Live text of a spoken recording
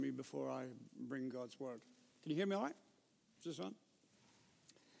before I bring God's word. Can you hear me all right? Is this on?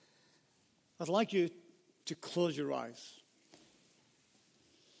 I'd like you to close your eyes.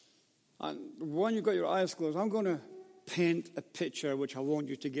 And when you've got your eyes closed, I'm going to paint a picture which I want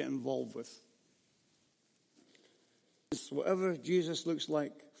you to get involved with. Whatever Jesus looks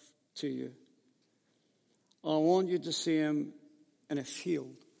like to you, I want you to see him in a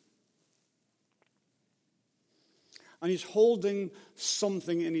field. And he's holding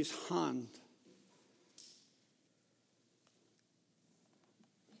something in his hand.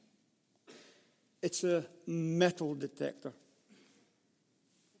 It's a metal detector.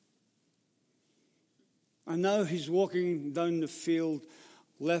 And now he's walking down the field,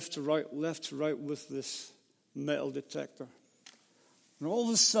 left to right with this metal detector. And all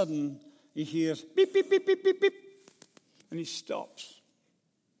of a sudden, he hears beep, beep, beep, beep, beep, beep. And he stops.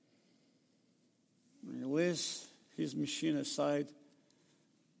 And he lays his machine aside.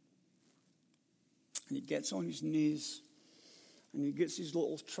 And he gets on his knees. And he gets his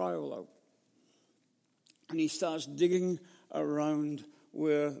little trowel out. And he starts digging around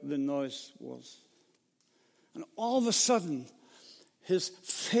where the noise was. And all of a sudden, his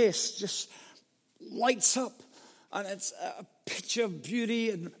face just lights up. And it's a picture of beauty,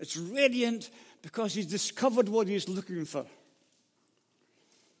 and it's radiant because he's discovered what he's looking for.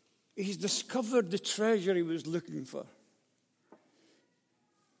 He's discovered the treasure he was looking for.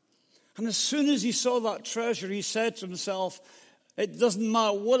 And as soon as he saw that treasure, he said to himself, it doesn't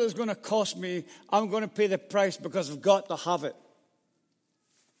matter what it's going to cost me, I'm going to pay the price because I've got to have it.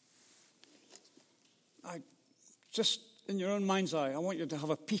 Just in your own mind's eye, I want you to have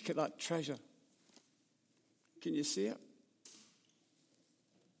a peek at that treasure. Can you see it?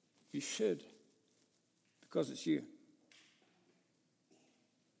 You should, because it's you.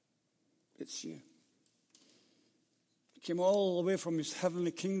 It's you. He came all the way from his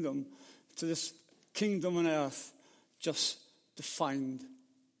heavenly kingdom to this kingdom on earth just to find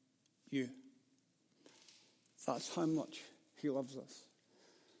you. That's how much he loves us.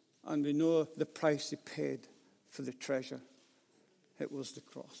 And we know the price he paid for the treasure. It was the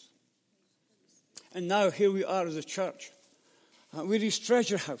cross. And now here we are as a church. We're his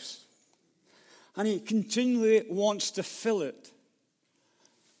treasure house. And he continually wants to fill it.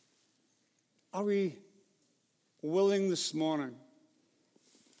 Are we willing this morning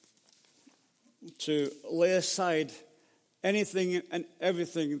to lay aside anything and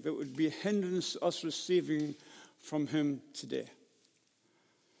everything that would be hindering us receiving from him today?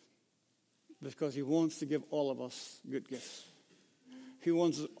 Because he wants to give all of us good gifts. He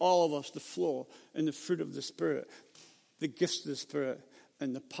wants all of us to flow in the fruit of the Spirit, the gifts of the Spirit,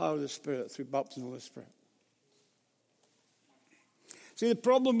 and the power of the Spirit through baptism of the Spirit. See, the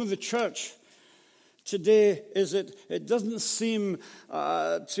problem with the church today is that it doesn't seem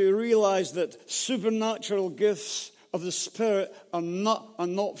to realize that supernatural gifts of the Spirit are not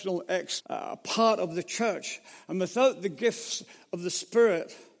an optional part of the church. And without the gifts of the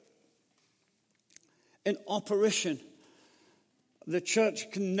Spirit in operation, the church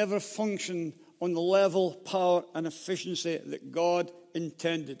can never function on the level, power, and efficiency that God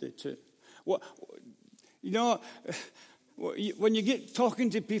intended it to. When you get talking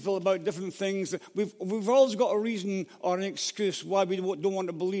to people about different things, we've always got a reason or an excuse why we don't want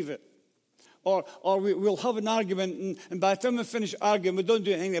to believe it. Or we'll have an argument, and by the time we finish arguing, we don't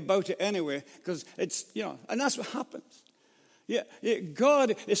do anything about it anyway, because it's, and that's what happens. Yeah,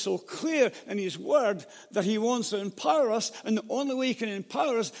 God is so clear in his word that he wants to empower us, and the only way he can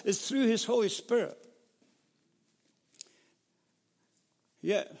empower us is through his Holy Spirit.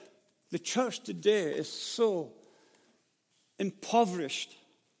 Yet, the church today is so impoverished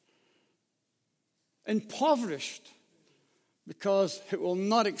because it will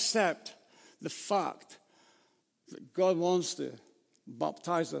not accept the fact that God wants to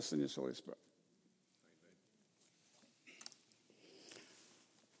baptize us in his Holy Spirit.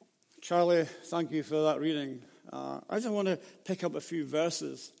 Charlie, thank you for that reading. I just want to pick up a few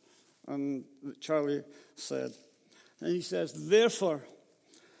verses that Charlie said. And he says, therefore,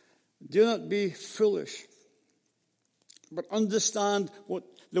 do not be foolish, but understand what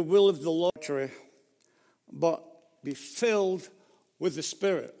the will of the Lord is, but be filled with the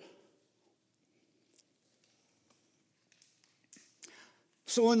Spirit.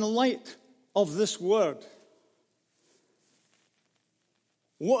 So in the light of this word,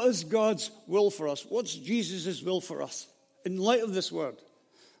 what is God's will for us? What's Jesus' will for us in light of this word?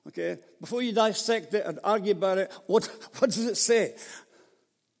 Okay, before you dissect it and argue about it, what does it say?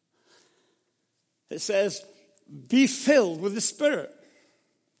 It says, be filled with the Spirit.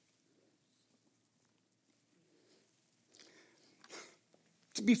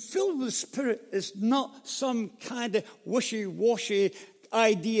 To be filled with the Spirit is not some kind of wishy-washy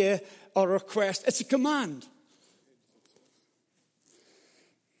idea or request. It's a command.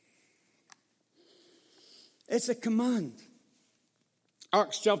 It's a command.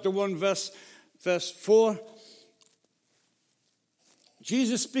 Acts chapter 1, verse 4.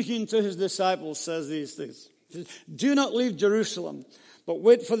 Jesus, speaking to his disciples, says these things. He says, "Do not leave Jerusalem, but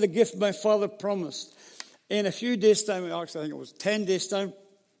wait for the gift my Father promised. In a few days' time," actually I think it was 10 days' time,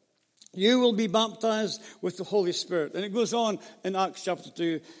 "you will be baptized with the Holy Spirit." And it goes on in Acts chapter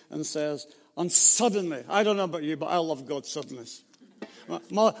 2 and says, "And suddenly," I don't know about you, but I love God's suddenness.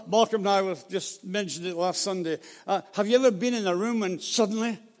 Malcolm and I just mentioned it last Sunday. Have you ever been in a room and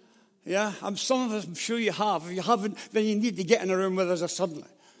suddenly? Yeah, some of us, I'm sure you have. If you haven't, then you need to get in a room where there's a suddenly.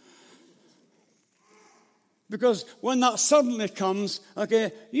 Because when that suddenly comes,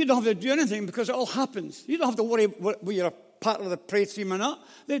 okay, you don't have to do anything because it all happens. You don't have to worry whether you're a part of the prayer team or not.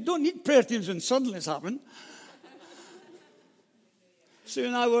 They don't need prayer teams when suddenlies happen. Sue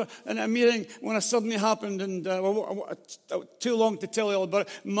and I were in a meeting when it suddenly happened, and too long to tell you all about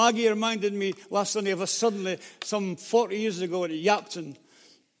it. Maggie reminded me last Sunday of a suddenly some 40 years ago at Yapton.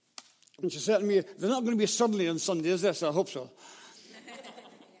 And she said to me, "There's not going to be a suddenly on Sunday, is there?" So I hope so.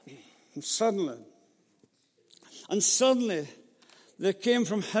 And suddenly there came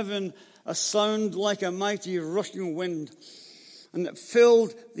from heaven a sound like a mighty rushing wind, and it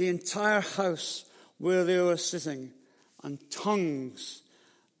filled the entire house where they were sitting. And tongues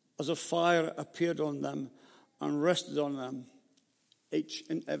as of fire appeared on them and rested on them, each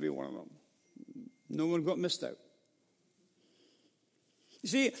and every one of them. No one got missed out. You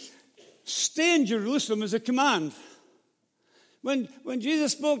see, stay in Jerusalem is a command. When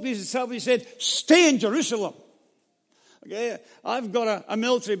Jesus spoke to his disciples, he said, "Stay in Jerusalem." Okay, I've got a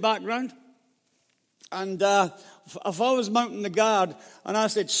military background. And if I was mounting the guard and I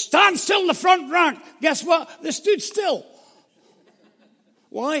said, "Stand still in the front rank," guess what? They stood still.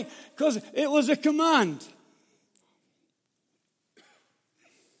 Why? Because it was a command.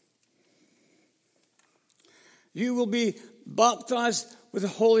 You will be baptized with the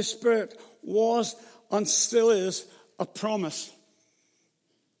Holy Spirit was and still is a promise.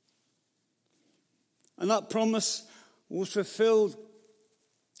 And that promise was fulfilled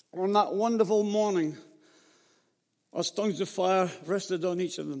on that wonderful morning as tongues of fire rested on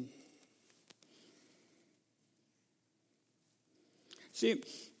each of them. See,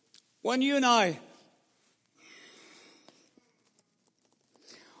 when you and I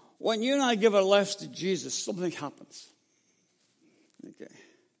give our lives to Jesus, something happens. Okay.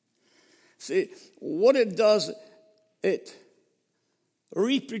 See, what it does, it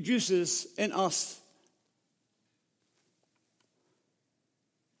reproduces in us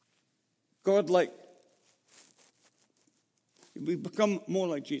God-like. We become more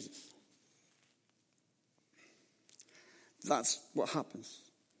like Jesus. That's what happens.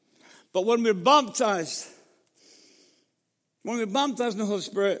 But when we're baptized in the Holy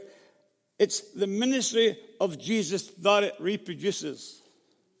Spirit, it's the ministry of Jesus that it reproduces.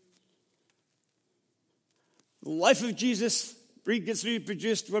 The life of Jesus gets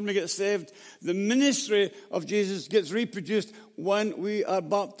reproduced when we get saved. The ministry of Jesus gets reproduced when we are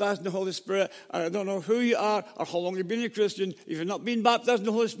baptized in the Holy Spirit. I don't know who you are or how long you've been a Christian. If you're not being baptized in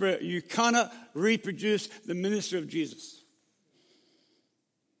the Holy Spirit, you cannot reproduce the ministry of Jesus.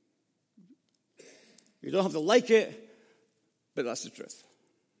 You don't have to like it, but that's the truth.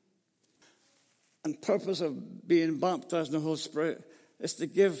 And the purpose of being baptized in the Holy Spirit is to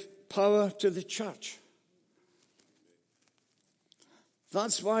give power to the church.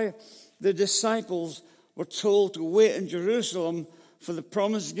 That's why the disciples were told to wait in Jerusalem for the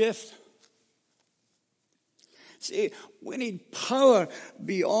promised gift. See, we need power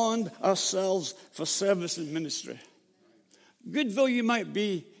beyond ourselves for service and ministry. Good though you might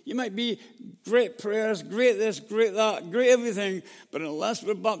be great prayers, great this, great that, great everything, but unless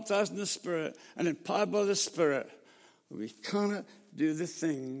we're baptized in the Spirit and empowered by the Spirit, we cannot do the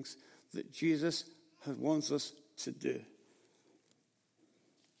things that Jesus wants us to do.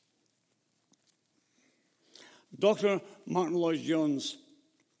 Dr. Martin Lloyd-Jones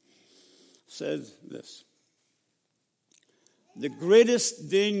said this: "The greatest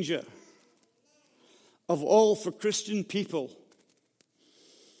danger of all for Christian people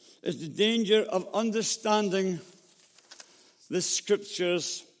is the danger of understanding the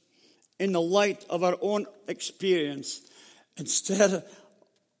Scriptures in the light of our own experience instead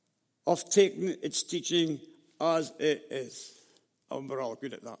of taking its teaching as it is." Oh, we're all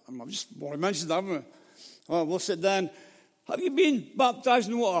good at that. I just want to mention that, haven't we? Well, we'll sit down. Have you been baptized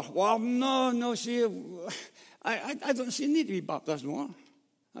in water? Well, no. See, I don't see a need to be baptized in water.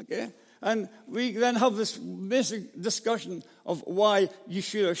 Okay? And we then have this basic discussion of why you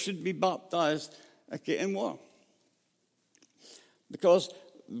should or shouldn't be baptized, okay, in water. Because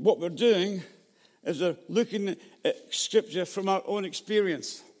what we're doing is we're looking at Scripture from our own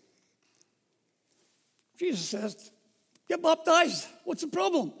experience. Jesus says, get baptized. What's the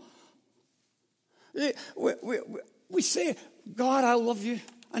problem? We say, God, I love you.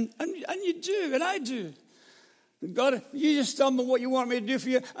 And you do, and I do. God, you just tell me what you want me to do for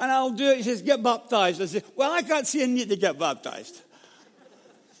you, and I'll do it. He says, get baptized. I say, well, I can't see a need to get baptized.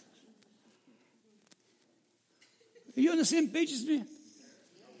 Are you on the same page as me?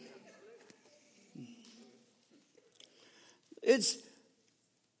 It's,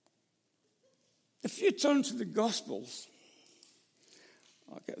 if you turn to the Gospels,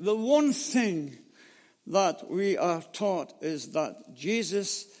 okay, the one thing that we are taught is that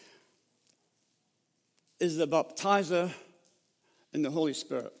Jesus is the baptizer in the Holy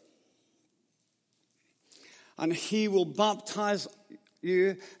Spirit. And he will baptize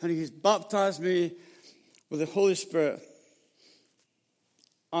you, and he's baptized me with the Holy Spirit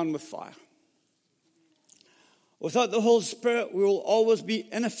and with fire. Without the Holy Spirit, we will always be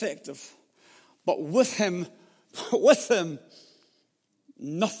ineffective. But with him,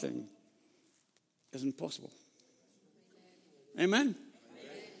 nothing is impossible. Amen?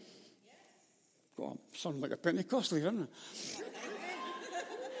 God, I'm sounding like a Pentecostal here, aren't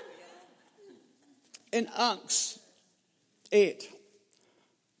I? In Acts 8,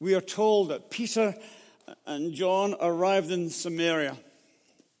 we are told that Peter and John arrived in Samaria.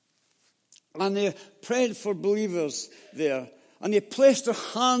 And they prayed for believers there. And they placed their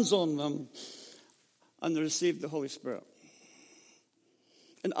hands on them. And they received the Holy Spirit.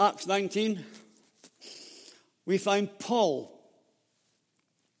 In Acts 19, we find Paul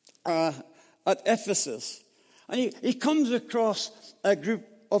at Ephesus. And he comes across a group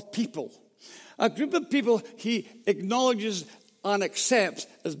of people. A group of people he acknowledges and accepts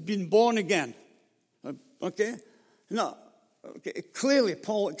as being born again. Okay? No. Okay. Clearly,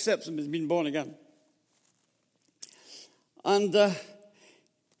 Paul accepts them as being born again. And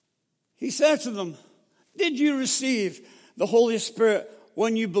he said to them, did you receive the Holy Spirit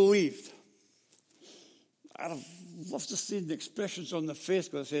when you believed? I'd have loved to see the expressions on their face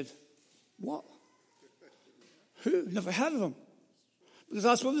because I said, what? Who? Never heard of them. Because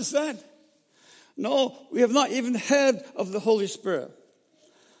that's what they said. No, we have not even heard of the Holy Spirit.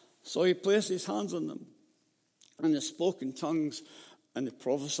 So he placed his hands on them. And they spoke in tongues and they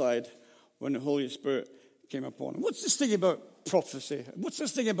prophesied when the Holy Spirit came upon them. What's this thing about prophecy? What's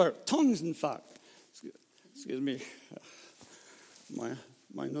this thing about tongues, in fact? Excuse me.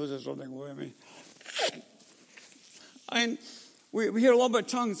 My nose is running away with me. And we hear a lot about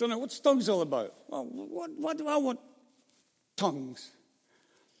tongues, don't we? What's tongues all about? Well, why do I want tongues?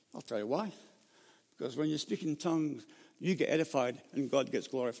 I'll tell you why. Because when you speak in tongues, you get edified and God gets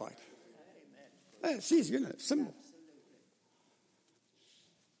glorified. It's easy, isn't it? It's simple.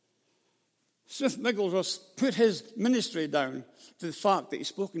 Smith Migglesworth put his ministry down to the fact that he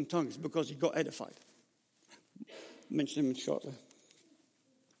spoke in tongues because he got edified. I'll mention him shortly.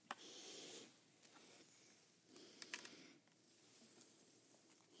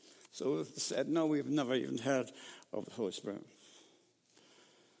 So they said, no, we've never even heard of the Holy Spirit.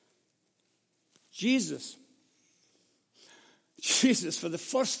 Jesus, for the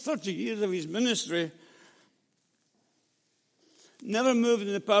first 30 years of his ministry, never moved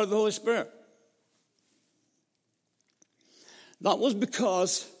in the power of the Holy Spirit. That was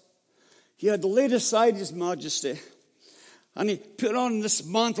because he had laid aside his majesty and he put on this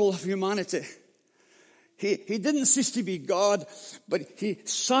mantle of humanity. He didn't cease to be God, but he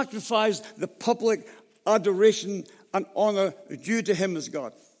sacrificed the public adoration and honor due to him as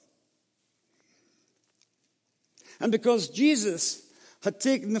God. And because Jesus had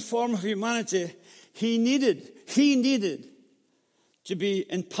taken the form of humanity, he needed to be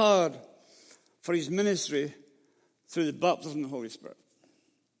empowered for his ministry through the baptism of the Holy Spirit.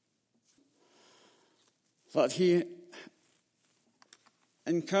 That he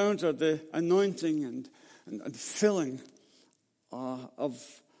encountered the anointing and filling of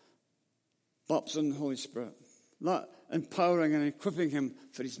baptism in the Holy Spirit. That empowering and equipping him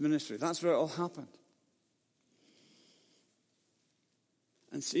for his ministry. That's where it all happened.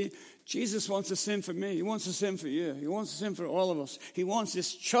 And see, Jesus wants the same for me. He wants the same for you. He wants the same for all of us. He wants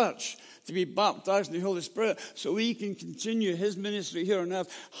this church to be baptized in the Holy Spirit so we can continue his ministry here on earth.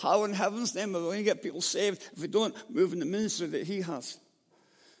 How in heaven's name are we going to get people saved if we don't move in the ministry that he has?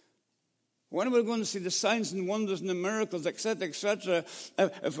 When are we going to see the signs and wonders and the miracles, etc.,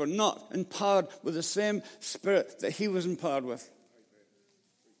 if we're not empowered with the same Spirit that he was empowered with?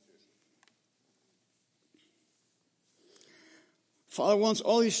 Father wants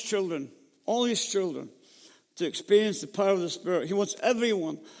all his children, to experience the power of the Spirit. He wants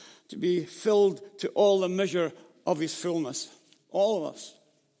everyone to be filled to all the measure of his fullness. All of us.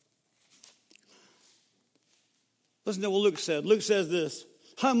 Listen to what Luke said. Luke says this: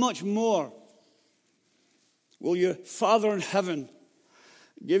 how much more will your Father in heaven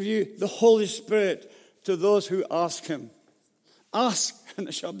give you the Holy Spirit to those who ask him? Ask, and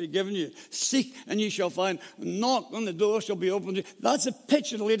it shall be given you. Seek, and you shall find. Knock, and the door shall be opened to you. That's a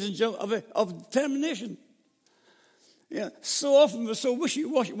picture, ladies and gentlemen, of determination. Yeah, so often we're so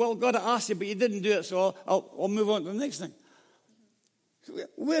wishy-washy. Well, God, I asked you, but you didn't do it, so I'll move on to the next thing.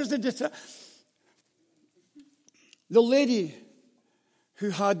 Where's the The lady who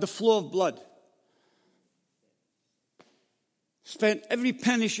had the flow of blood spent every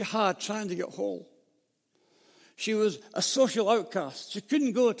penny she had trying to get whole. She was a social outcast. She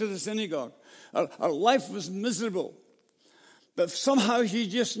couldn't go to the synagogue. Her life was miserable. But somehow she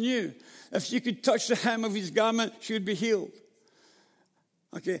just knew if she could touch the hem of his garment, she would be healed.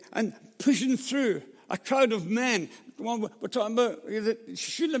 Okay, and pushing through a crowd of men. The one we're talking about, she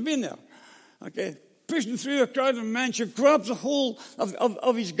shouldn't have been there. Okay, pushing through a crowd of men, she grabs a hold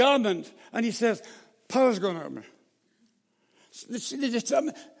of his garment, and he says, "Power's gone out of me."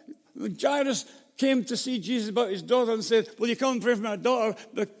 When Jairus came to see Jesus about his daughter and said, "Will you come and pray for my daughter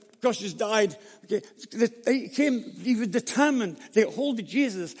because she's died?" Okay, he was determined to get hold of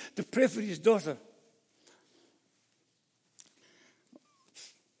Jesus to pray for his daughter.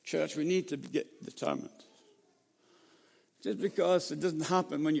 Church, we need to get determined. Just because it doesn't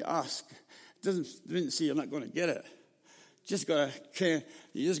happen when you ask, it doesn't say you're not going to get it. You just got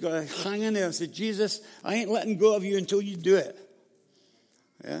to hang in there and say, "Jesus, I ain't letting go of you until you do it."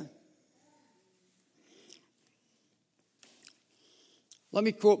 Yeah. Let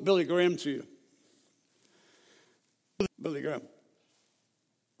me quote Billy Graham to you. Billy Graham.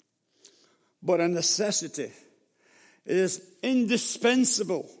 "But a necessity. It is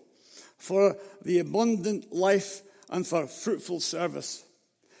indispensable for the abundant life and for fruitful service.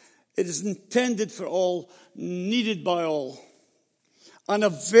 It is intended for all, needed by all, and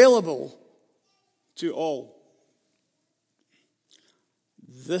available to all.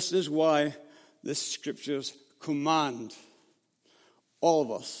 This is why the Scriptures command all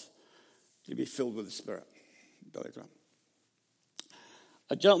of us to be filled with the Spirit." Billy Graham.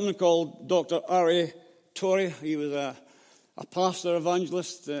 A gentleman called Dr. R.A. Torrey, he was a pastor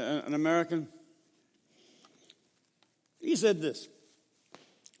evangelist, an American. He said this: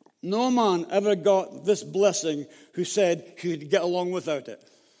 "No man ever got this blessing who said he could get along without it."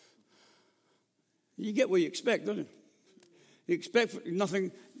 You get what you expect, don't you? You expect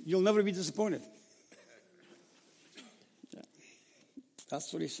nothing, you'll never be disappointed. Yeah.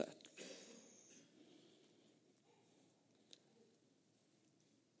 That's what he said.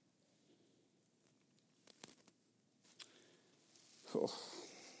 Oh.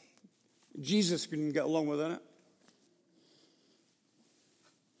 Jesus couldn't get along without it.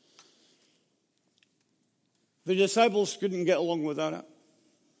 The disciples couldn't get along without it.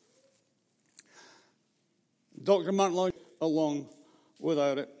 Dr. Martin Lloyd along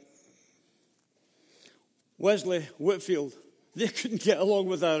without it. Wesley, Whitfield, they couldn't get along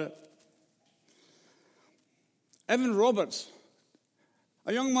without it. Evan Roberts,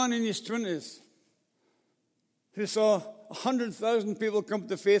 a young man in his 20s, who saw 100,000 people come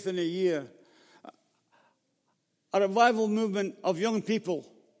to faith in a year. A revival movement of young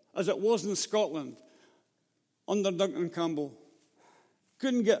people, as it was in Scotland, under Duncan Campbell.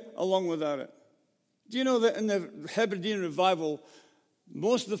 Couldn't get along without it. Do you know that in the Hebridean revival,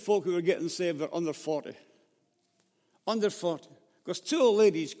 most of the folk who were getting saved were under 40? Under 40. Because two old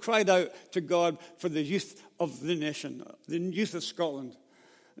ladies cried out to God for the youth of the nation, the youth of Scotland.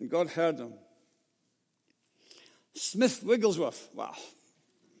 And God heard them. Smith Wigglesworth. Wow.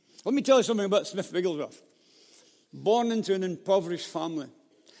 Let me tell you something about Smith Wigglesworth. Born into an impoverished family.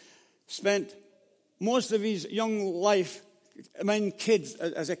 Spent most of his young life,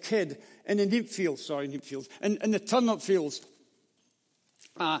 as a kid, in the neep fields, in the turnip fields,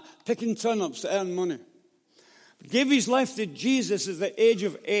 picking turnips to earn money. Gave his life to Jesus at the age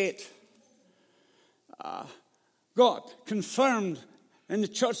of 8. Got confirmed in the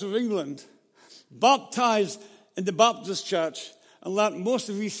Church of England, baptized in the Baptist Church, and learned most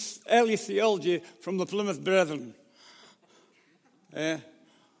of his early theology from the Plymouth Brethren.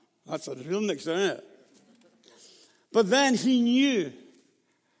 That's a real mixer, isn't it? But then he knew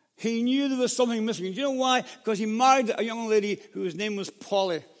there was something missing. Do you know why? Because he married a young lady whose name was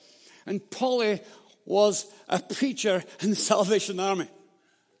Polly. And Polly was a preacher in the Salvation Army.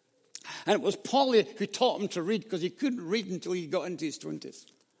 And it was Polly who taught him to read, because he couldn't read until he got into his 20s.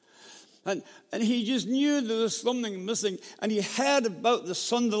 And he just knew there was something missing. And he heard about the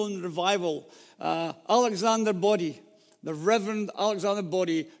Sunderland revival. Alexander Boddy, the Reverend Alexander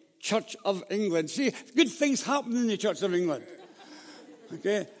Boddy, Church of England. See, good things happen in the Church of England.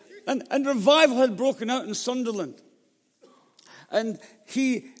 Okay? And revival had broken out in Sunderland. And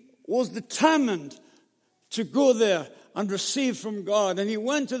he was determined to go there and receive from God. And he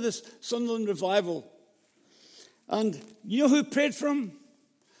went to this Sunderland revival. And you know who prayed for him?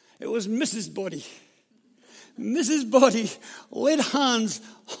 It was Mrs. Boddy. Mrs. Boddy laid hands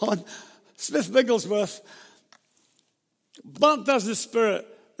on Smith Wigglesworth, baptized the Spirit,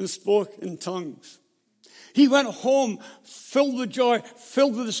 and spoke in tongues. He went home filled with joy,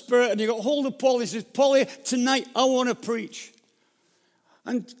 filled with the Spirit, and he got hold of Polly. He says, Polly, tonight I want to preach.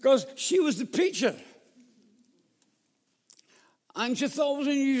 And because she was the preacher. And she thought it was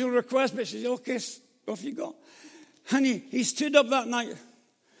an unusual request, but she said, okay, off you go. And he stood up that night,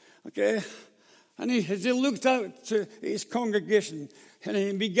 okay, and as he looked out to his congregation, and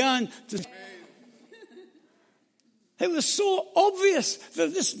he began to... It was so obvious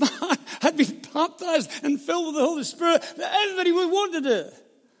that this man had been baptized and filled with the Holy Spirit that everybody would want to do it.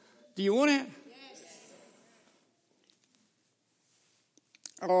 Do you want it? Yes.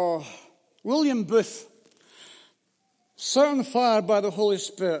 Oh, William Booth, set on fire by the Holy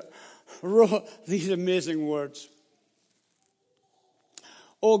Spirit, wrote these amazing words.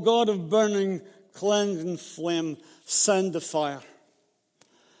 O God of burning, cleansing flame, send the fire.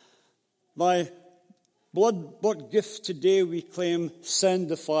 Thy blood-bought gift today we claim, send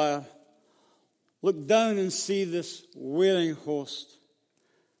the fire. Look down and see this wailing host.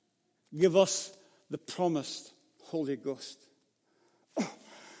 Give us the promised Holy Ghost.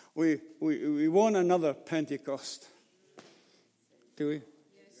 We want another Pentecost. Do we? Yes.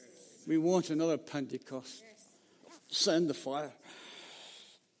 We want another Pentecost. Yes. Send the fire.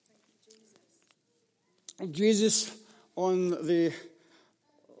 Jesus, on the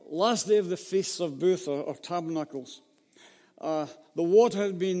last day of the Feast of Booth, or Tabernacles, the water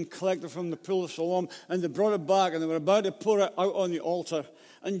had been collected from the pool of Siloam, and they brought it back, and they were about to pour it out on the altar.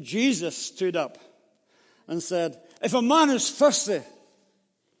 And Jesus stood up and said, if a man is thirsty,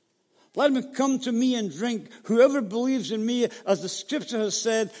 let him come to me and drink. Whoever believes in me, as the scripture has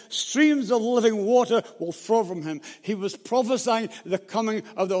said, streams of living water will flow from him. He was prophesying the coming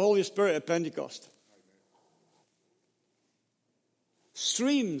of the Holy Spirit at Pentecost.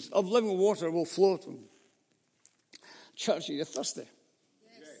 Streams of living water will flow from him. Church, are you thirsty?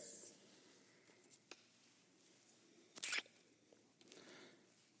 Yes.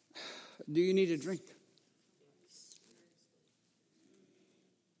 Do you need a drink?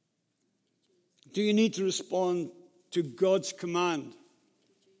 Do you need to respond to God's command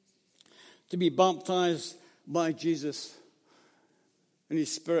to be baptized by Jesus in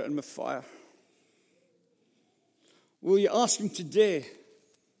his Spirit and with fire? Will you ask him today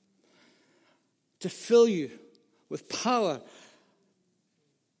to fill you with power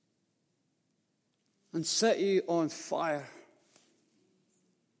and set you on fire?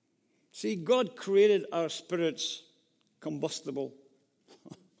 See, God created our spirits combustible.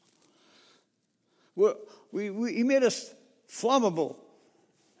 He made us flammable.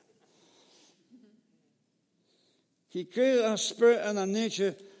 He created our spirit and our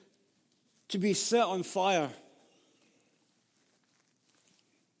nature to be set on fire.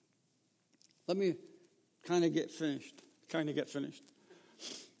 Let me kind of get finished.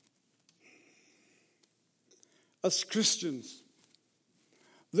 As Christians,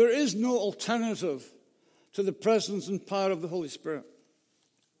 there is no alternative to the presence and power of the Holy Spirit.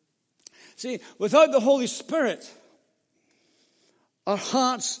 See, without the Holy Spirit, our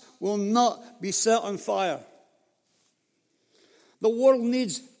hearts will not be set on fire. The world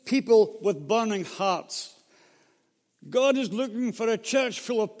needs people with burning hearts. God is looking for a church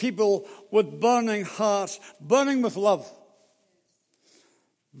full of people with burning hearts, burning with love,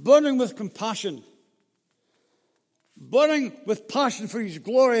 burning with compassion, burning with passion for his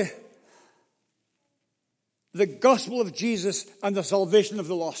glory, the gospel of Jesus, and the salvation of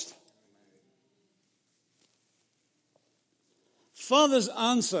the lost. Father's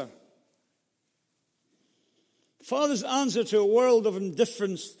answer to a world of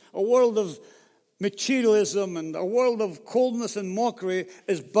indifference, a world of materialism, and a world of coldness and mockery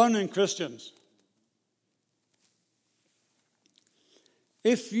is burning Christians.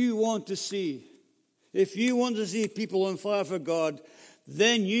 If you want to see people on fire for God,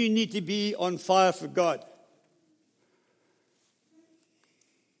 then you need to be on fire for God.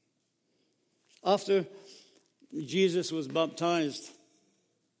 After Jesus was baptized,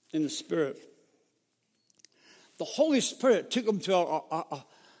 in the Spirit. The Holy Spirit took him to a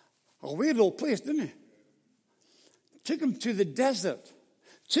weird old place, didn't he? Took him to the desert.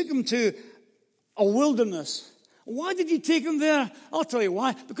 Took him to a wilderness. Why did he take him there? I'll tell you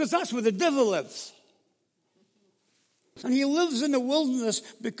why. Because that's where the devil lives. And he lives in the wilderness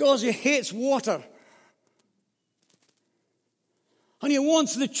because he hates water. And he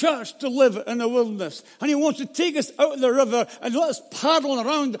wants the church to live in the wilderness. And he wants to take us out of the river and let us paddle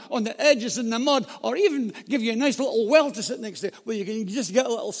around on the edges in the mud, or even give you a nice little well to sit next to where you can just get a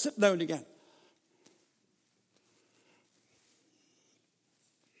little sit down again.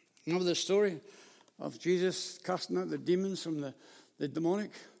 Remember the story of Jesus casting out the demons from the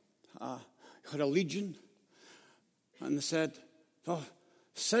demonic? He had a legion. And they said, "Oh,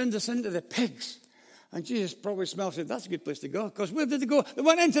 send us into the pigs." And Jesus probably smelled and said, "That's a good place to go." Because where did they go? They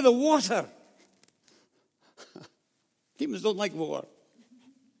went into the water. Demons don't like water.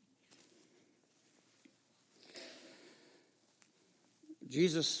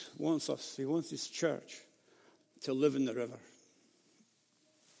 Jesus wants us, he wants his church to live in the river.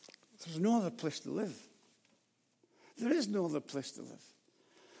 There's no other place to live. There is no other place to live.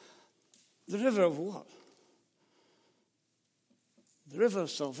 The river of what? The river of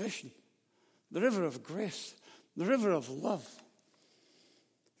salvation. The river of grace. The river of love.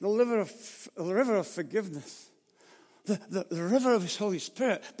 The river of forgiveness. The river of his Holy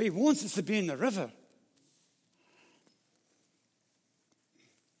Spirit. But he wants us to be in the river.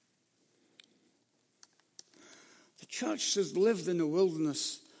 The church has lived in the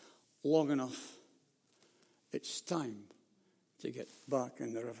wilderness long enough. It's time to get back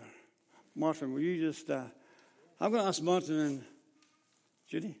in the river. Martin, will you just... I'm going to ask Martin and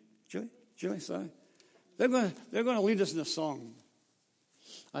Julie, sorry. They're going to lead us in a song.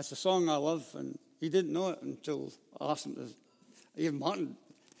 That's a song I love, and he didn't know it until I asked him to. Even Martin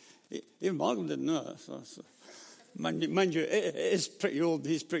didn't know it. So, mind you, it is pretty old.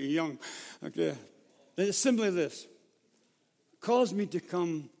 He's pretty young. Okay, it's simply this: cause me to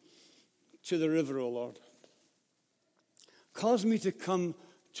come to the river, O Lord. Cause me to come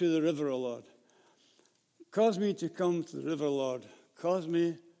to the river, O Lord. Cause me to come to the river, Lord. Cause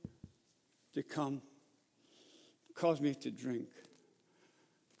me to come. Cause me to drink.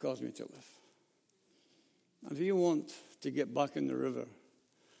 Cause me to live. And if you want to get back in the river,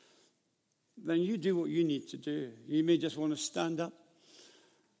 then you do what you need to do. You may just want to stand up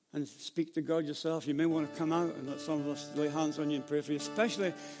and speak to God yourself. You may want to come out and let some of us lay hands on you and pray for you,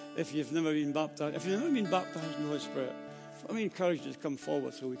 especially if you've never been baptized. If you've never been baptized in the Holy Spirit, let me encourage you to come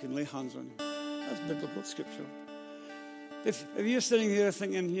forward so we can lay hands on you. That's biblical scripture. If you're sitting here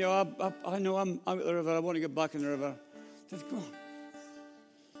thinking, I know I'm out of the river, I want to get back in the river, then go on.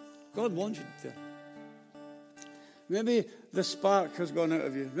 God wants you to. Maybe the spark has gone out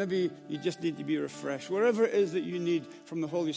of you. Maybe you just need to be refreshed. Wherever it is that you need from the Holy